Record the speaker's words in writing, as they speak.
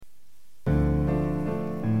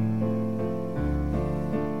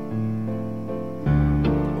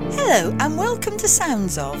Hello and welcome to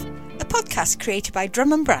Sounds Of, a podcast created by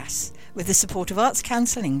Drum and Brass with the support of Arts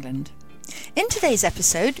Council England. In today's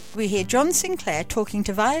episode, we hear John Sinclair talking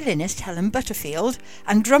to violinist Helen Butterfield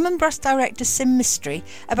and drum and brass director Sim Mystery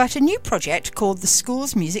about a new project called the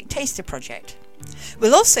Schools Music Taster Project.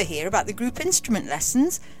 We'll also hear about the group instrument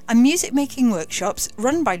lessons and music making workshops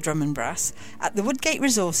run by Drum and Brass at the Woodgate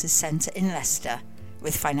Resources Centre in Leicester,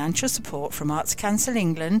 with financial support from Arts Council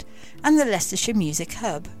England and the Leicestershire Music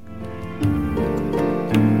Hub.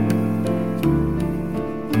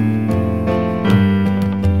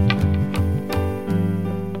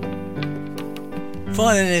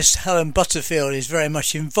 Violinist Helen Butterfield is very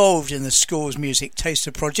much involved in the Schools Music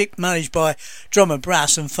Taster Project, managed by Drum and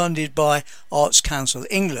Brass and funded by Arts Council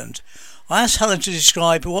England. I asked Helen to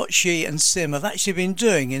describe what she and Sim have actually been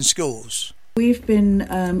doing in schools. We've been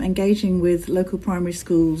engaging with local primary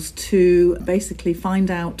schools to basically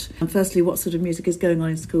find out, firstly, what sort of music is going on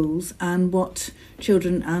in schools and what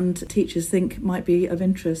children and teachers think might be of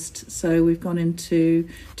interest. So we've gone into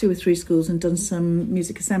 2 or 3 schools and done some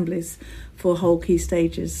music assemblies for whole key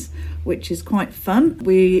stages, which is quite fun.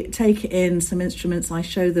 We take in some instruments. I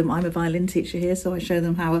show them, I'm a violin teacher here, so I show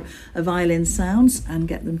them how a violin sounds and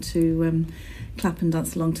get them to clap and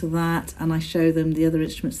dance along to that, and I show them the other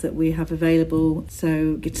instruments that we have available,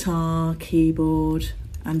 so guitar, keyboard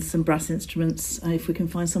and some brass instruments. If we can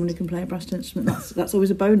find someone who can play a brass instrument, that's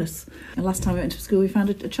always a bonus. And last time we went to school we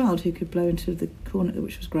found a child who could blow into the cornet,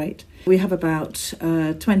 which was great. We have about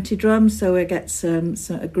 20 drums, so we get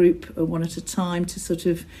a group one at a time to sort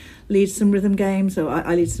of lead some rhythm games, or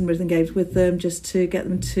I lead some rhythm games with them just to get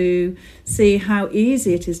them to see how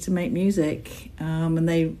easy it is to make music, and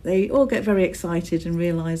they all get very excited and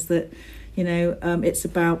realise that it's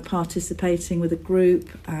about participating with a group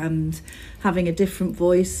and having a different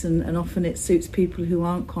voice, and often it suits people who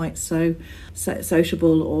aren't quite so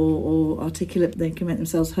sociable or articulate. They can make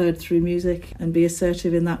themselves heard through music and be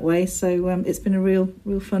assertive in that way. So it's been a real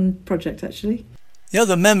fun project, actually. The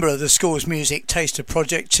other member of the Schools Music Taster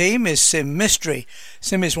Project team is Sim Mystery.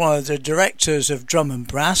 Sim is one of the directors of Drum and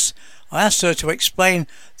Brass. I asked her to explain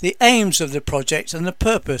the aims of the project and the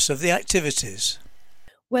purpose of the activities.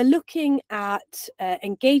 We're looking at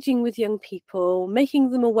engaging with young people,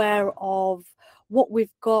 making them aware of what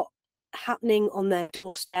we've got happening on their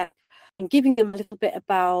doorstep, and giving them a little bit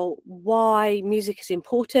about why music is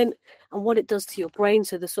important and what it does to your brain,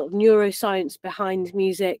 so the sort of neuroscience behind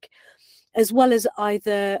music, as well as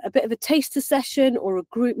either a bit of a taster session or a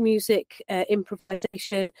group music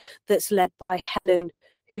improvisation that's led by Helen,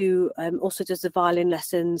 who also does the violin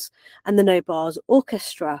lessons, and the No Bars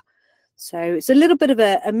Orchestra. So it's a little bit of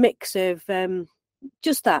a mix of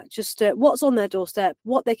just what's on their doorstep,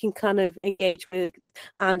 what they can kind of engage with,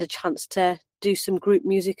 and a chance to do some group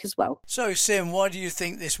music as well. So, Sim, why do you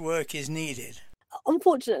think this work is needed?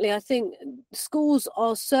 Unfortunately, I think schools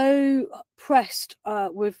are so pressed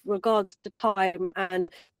with regards to time, and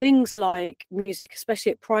things like music,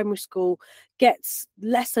 especially at primary school, gets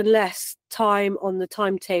less and less time on the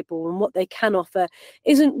timetable, and what they can offer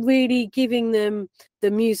isn't really giving them the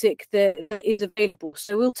music that is available.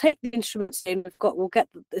 So we'll take the instruments in, we'll get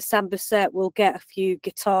the samba set, we'll get a few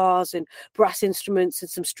guitars and brass instruments and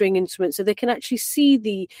some string instruments, so they can actually see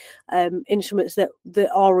the instruments that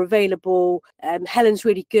are available. Helen's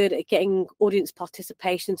really good at getting audience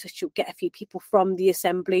participation, so she'll get a few people from the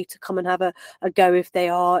assembly to come and have a go if they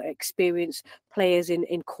are experienced players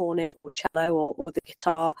in cornet or cello or the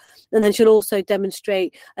guitar. And then she'll also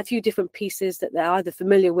demonstrate a few different pieces that they're either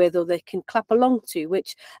familiar with or they can clap along to,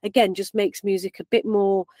 which again just makes music a bit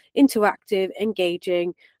more interactive,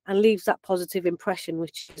 engaging, and leaves that positive impression,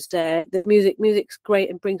 which is the music's great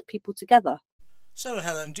and brings people together. So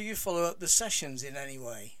Helen, do you follow up the sessions in any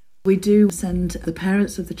way? We do send the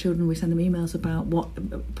parents of the children, we send them emails about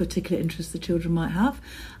what particular interests the children might have,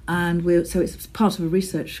 and so it's part of a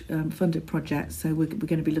research funded project, so we're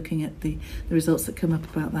going to be looking at the results that come up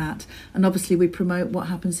about that. And obviously we promote what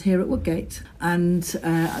happens here at Woodgate, and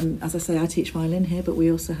as I say, I teach violin here, but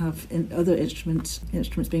we also have other instruments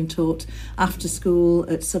being taught after school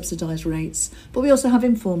at subsidised rates, but we also have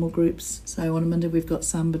informal groups. So on a Monday we've got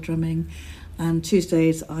samba drumming, and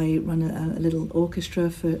Tuesdays I run a little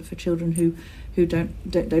orchestra for children who don't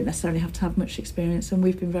necessarily have to have much experience, and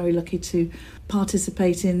we've been very lucky to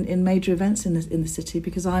participate in major events in the city,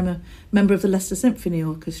 because I'm a member of the Leicester Symphony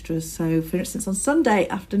Orchestra. So for instance, on Sunday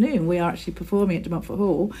afternoon we are actually performing at De Montfort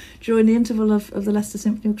Hall during the interval of the Leicester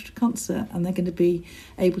Symphony Orchestra concert, and they're going to be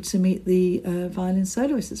able to meet the violin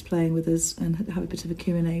soloist that's playing with us and have a bit of a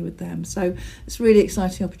Q&A with them. So it's really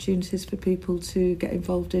exciting opportunities for people to get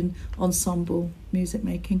involved in ensemble music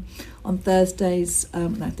making. On Thursdays,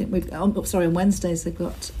 on Wednesdays they've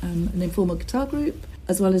got an informal guitar group,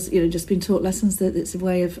 as well as just being taught lessons. That it's a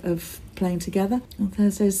way of playing together. On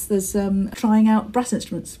Thursdays there's trying out brass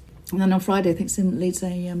instruments, and then on Friday I think Sim leads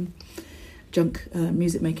a junk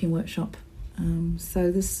music making workshop.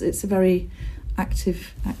 So it's a very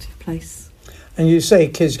active place. And you say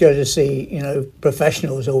kids go to see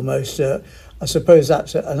professionals almost. I suppose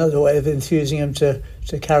that's another way of enthusing them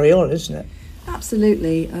to carry on, isn't it?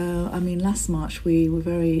 Absolutely. Last March we were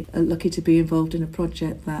very lucky to be involved in a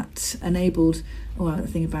project that enabled, I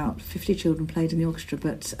think about 50 children played in the orchestra,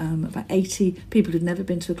 but about 80 people who'd never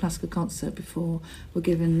been to a classical concert before were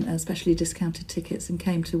given specially discounted tickets and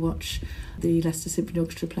came to watch the Leicester Symphony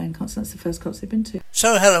Orchestra playing concert. That's the first concert they've been to.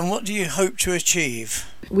 So Helen, what do you hope to achieve?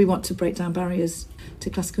 We want to break down barriers to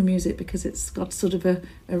classical music because it's got sort of a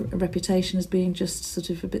reputation as being just sort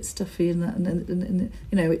of a bit stuffy, and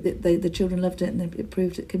the children loved it, and it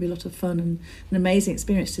proved it can be a lot of fun and an amazing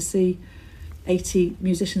experience to see 80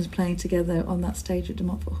 musicians playing together on that stage at De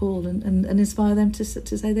Montfort Hall and inspire them to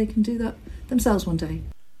say they can do that themselves one day.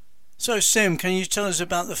 So Sim, can you tell us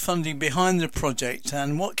about the funding behind the project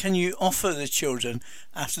and what can you offer the children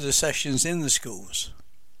after the sessions in the schools?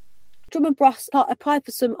 Drum and Brass applied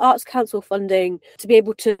for some Arts Council funding to be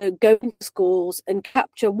able to go into schools and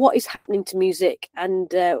capture what is happening to music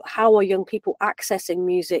and how are young people accessing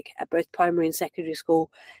music at both primary and secondary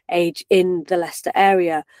school age in the Leicester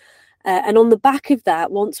area. And on the back of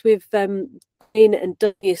that, once we've been and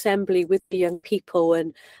done the assembly with the young people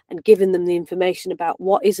and given them the information about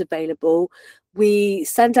what is available, we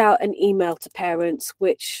send out an email to parents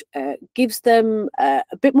which gives them a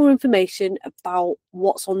bit more information about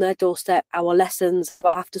what's on their doorstep, our lessons,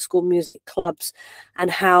 our after school music clubs, and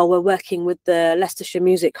how we're working with the Leicestershire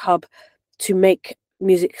Music Hub to make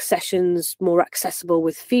music sessions more accessible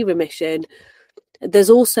with fee remission.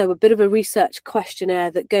 There's also a bit of a research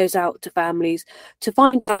questionnaire that goes out to families to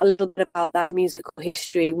find out a little bit about that musical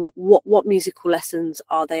history. What musical lessons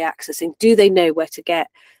are they accessing? Do they know where to get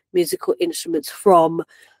musical instruments from?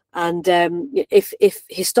 And if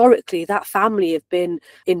historically that family have been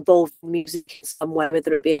involved in music in some way,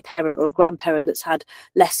 whether it be a parent or a grandparent that's had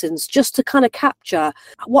lessons, just to kind of capture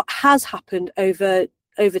what has happened over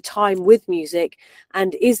time with music,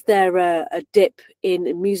 and is there a dip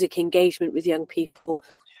in music engagement with young people?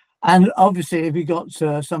 And obviously if you've got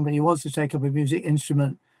somebody who wants to take up a music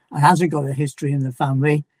instrument and hasn't got a history in the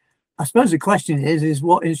family, I suppose the question is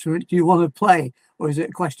what instrument do you want to play, or is it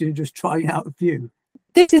a question of just trying out a few?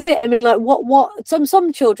 This is it. I mean, like what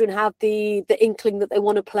some children have the inkling that they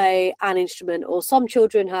want to play an instrument, or some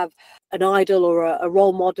children have an idol or a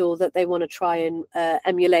role model that they want to try and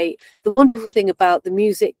emulate. The wonderful thing about the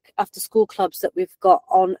music after school clubs that we've got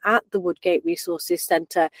on at the Woodgate Resources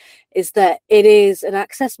Centre is that it is an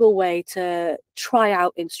accessible way to try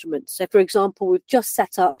out instruments. So, for example, we've just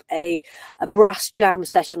set up a brass jam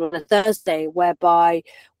session on a Thursday whereby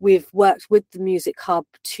we've worked with the Music Hub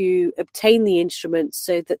to obtain the instruments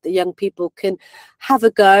so that the young people can have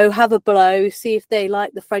a go, have a blow, see if they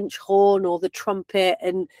like the French horn or the trumpet.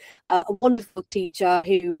 And a wonderful teacher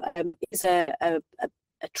who is a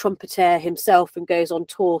trumpeter himself and goes on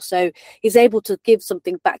tour, so he's able to give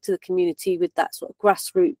something back to the community with that sort of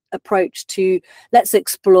grassroots approach to let's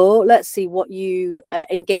explore, let's see what you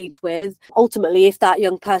engage with. Ultimately, if that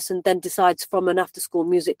young person then decides from an after school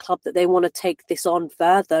music club that they want to take this on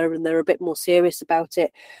further and they're a bit more serious about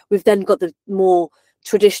it, we've then got the more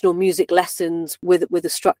traditional music lessons with a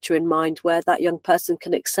structure in mind where that young person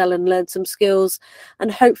can excel and learn some skills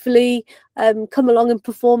and hopefully come along and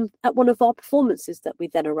perform at one of our performances that we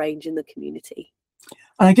then arrange in the community.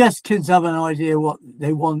 And I guess kids have an idea what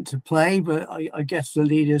they want to play, but I guess the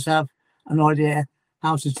leaders have an idea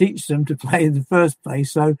how to teach them to play in the first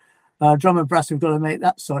place. So Drum and Brass have got to make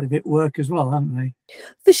that side of it work as well, haven't they?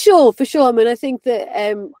 For sure. I mean, I think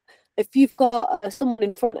that if you've got someone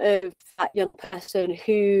in front of that young person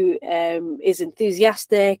who is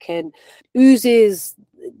enthusiastic and oozes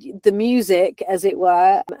the music, as it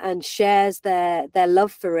were, and shares their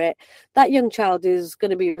love for it, that young child is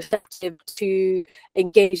going to be receptive to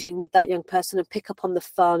engaging that young person and pick up on the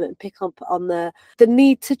fun and pick up on the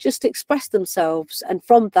need to just express themselves. And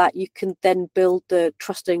from that, you can then build the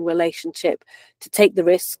trusting relationship to take the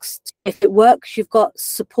risks. If it works, you've got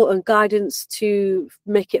support and guidance to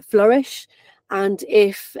make it flourish. And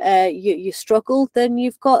if you struggle, then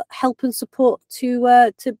you've got help and support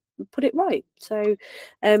to put it right. So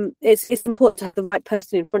it's important to have the right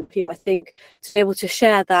person in front of you, I think, to be able to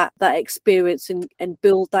share that experience and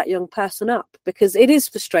build that young person up, because it is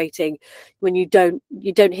frustrating when you don't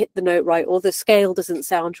hit the note right, or the scale doesn't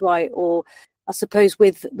sound right, or I suppose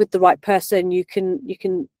with the right person, you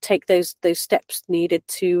can take those steps needed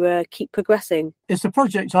to keep progressing. It's a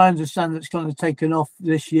project I understand that's kind of taken off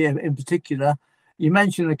this year in particular. You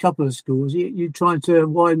mentioned a couple of schools. You're trying to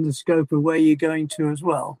widen the scope of where you're going to as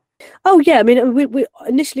well. Oh yeah, I mean, we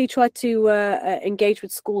initially tried to engage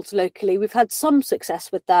with schools locally. We've had some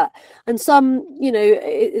success with that, and some,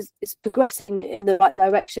 it's progressing in the right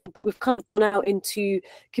direction. We've kind of gone out into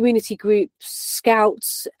community groups,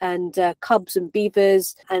 scouts, and cubs and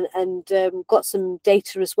beavers, and got some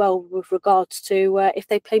data as well with regards to if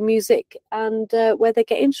they play music and where they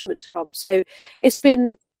get instruments from. So it's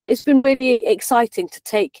been really exciting to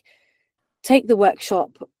take the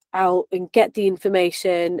workshop out and get the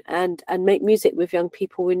information and make music with young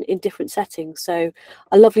people in different settings. So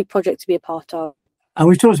a lovely project to be a part of. And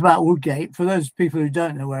we talked about Woodgate. For those people who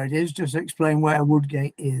don't know where it is, just explain where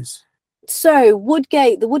Woodgate is. So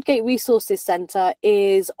the Woodgate Resources Centre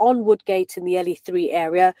is on Woodgate in the LE3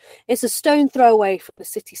 area. It's a stone throw away from the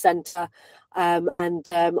city centre, and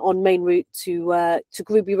on main route to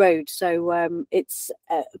Gruby Road. So it's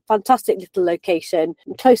a fantastic little location,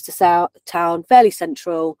 close to town, fairly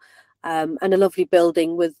central, and a lovely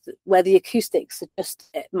building where the acoustics are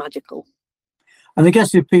just magical. And I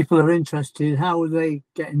guess if people are interested, how will they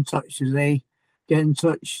get in touch? Do they get in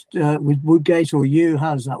touch with Woodgate or you?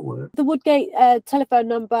 How does that work? The Woodgate telephone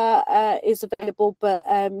number is available, but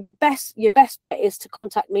your best bet is to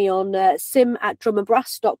contact me on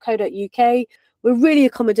sim@drumandbrass.co.uk. We're really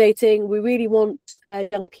accommodating. We really want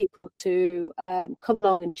young people to come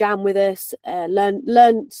along and jam with us,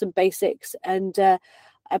 learn some basics, and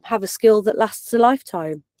have a skill that lasts a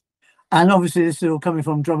lifetime. And obviously this is all coming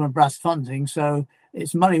from Drum and Brass funding, so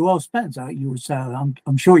it's money well spent, you would say.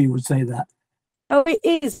 I'm sure you would say that. Oh, it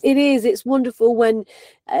is. It's wonderful when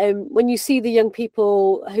you see the young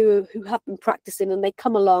people who have been practicing and they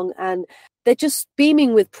come along and they're just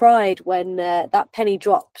beaming with pride when that penny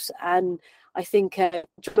drops. And I think Drum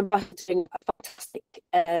 & Brass is doing a fantastic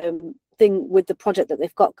thing with the project that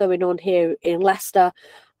they've got going on here in Leicester,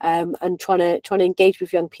 and trying to engage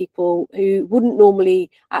with young people who wouldn't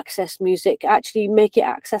normally access music, actually make it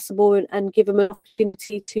accessible and give them an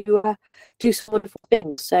opportunity to do some wonderful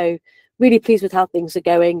things. So really pleased with how things are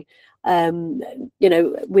going,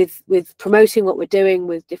 with promoting what we're doing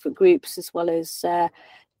with different groups, as well as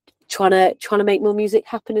trying to make more music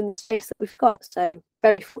happen in the space that we've got. So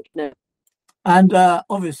very fortunate. And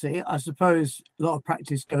obviously, I suppose a lot of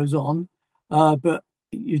practice goes on, but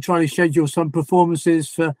you try to schedule some performances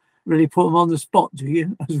for really put them on the spot, do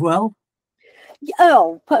you, as well?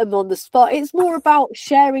 Oh, put them on the spot. It's more about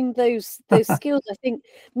sharing those skills. I think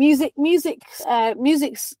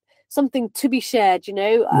music's something to be shared,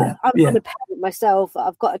 I'm a parent myself.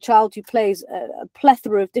 I've got a child who plays a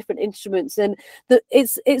plethora of different instruments, and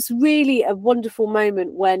it's really a wonderful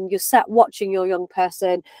moment when you're sat watching your young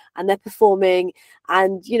person and they're performing,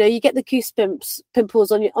 and you get the pimples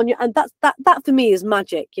on your and that for me is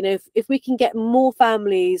magic. If we can get more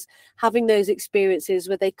families having those experiences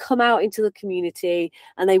where they come out into the community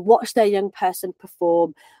and they watch their young person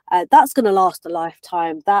perform, that's going to last a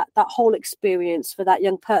lifetime. That whole experience for that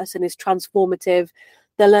young person is transformative.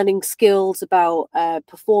 They're learning skills about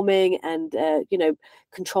performing and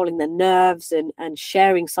controlling their nerves and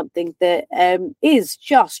sharing something that is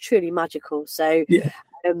just truly magical. So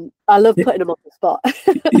I love putting them on the spot.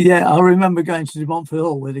 Yeah, I remember going to De Montfort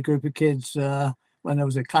Hall with a group of kids when there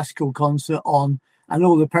was a classical concert on, and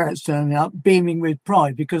all the parents turning up beaming with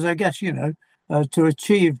pride, because I guess to be able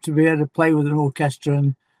to play with an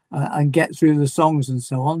orchestra and get through the songs and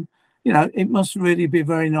so on, it must really be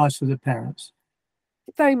very nice for the parents.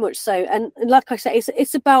 Very much so, and like I say,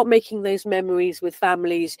 it's about making those memories with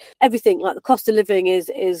families. Everything, like the cost of living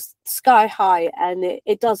is sky high, and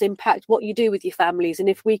it does impact what you do with your families. And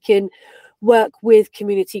if we can work with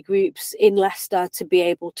community groups in Leicester to be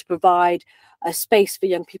able to provide a space for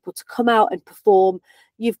young people to come out and perform,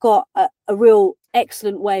 you've got a real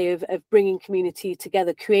excellent way of bringing community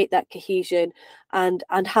together, create that cohesion, and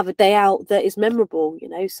have a day out that is memorable.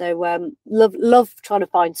 So love trying to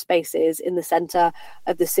find spaces in the centre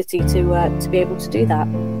of the city to be able to do that.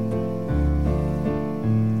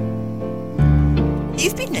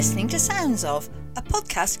 You've been listening to Sounds Of, a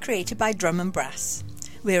podcast created by Drum & Brass.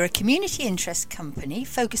 We're a community interest company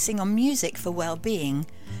focusing on music for well-being,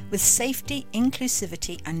 with safety,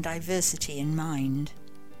 inclusivity and diversity in mind.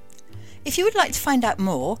 If you would like to find out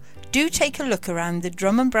more, do take a look around the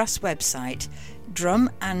Drum & Brass website,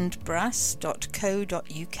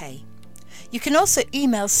 drumandbrass.co.uk. You can also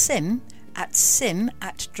email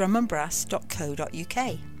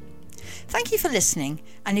sim@drumandbrass.co.uk. Thank you for listening,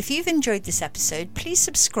 and if you've enjoyed this episode, please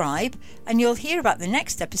subscribe and you'll hear about the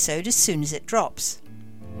next episode as soon as it drops.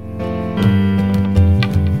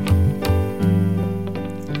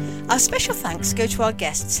 Our special thanks go to our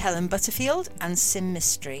guests Helen Butterfield and Sim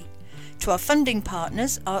Mystery, to our funding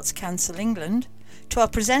partners Arts Council England, to our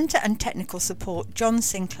presenter and technical support John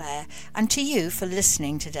Sinclair, and to you for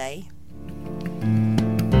listening today.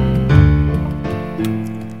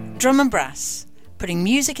 Drum and Brass, putting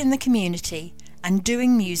music in the community and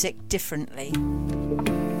doing music differently.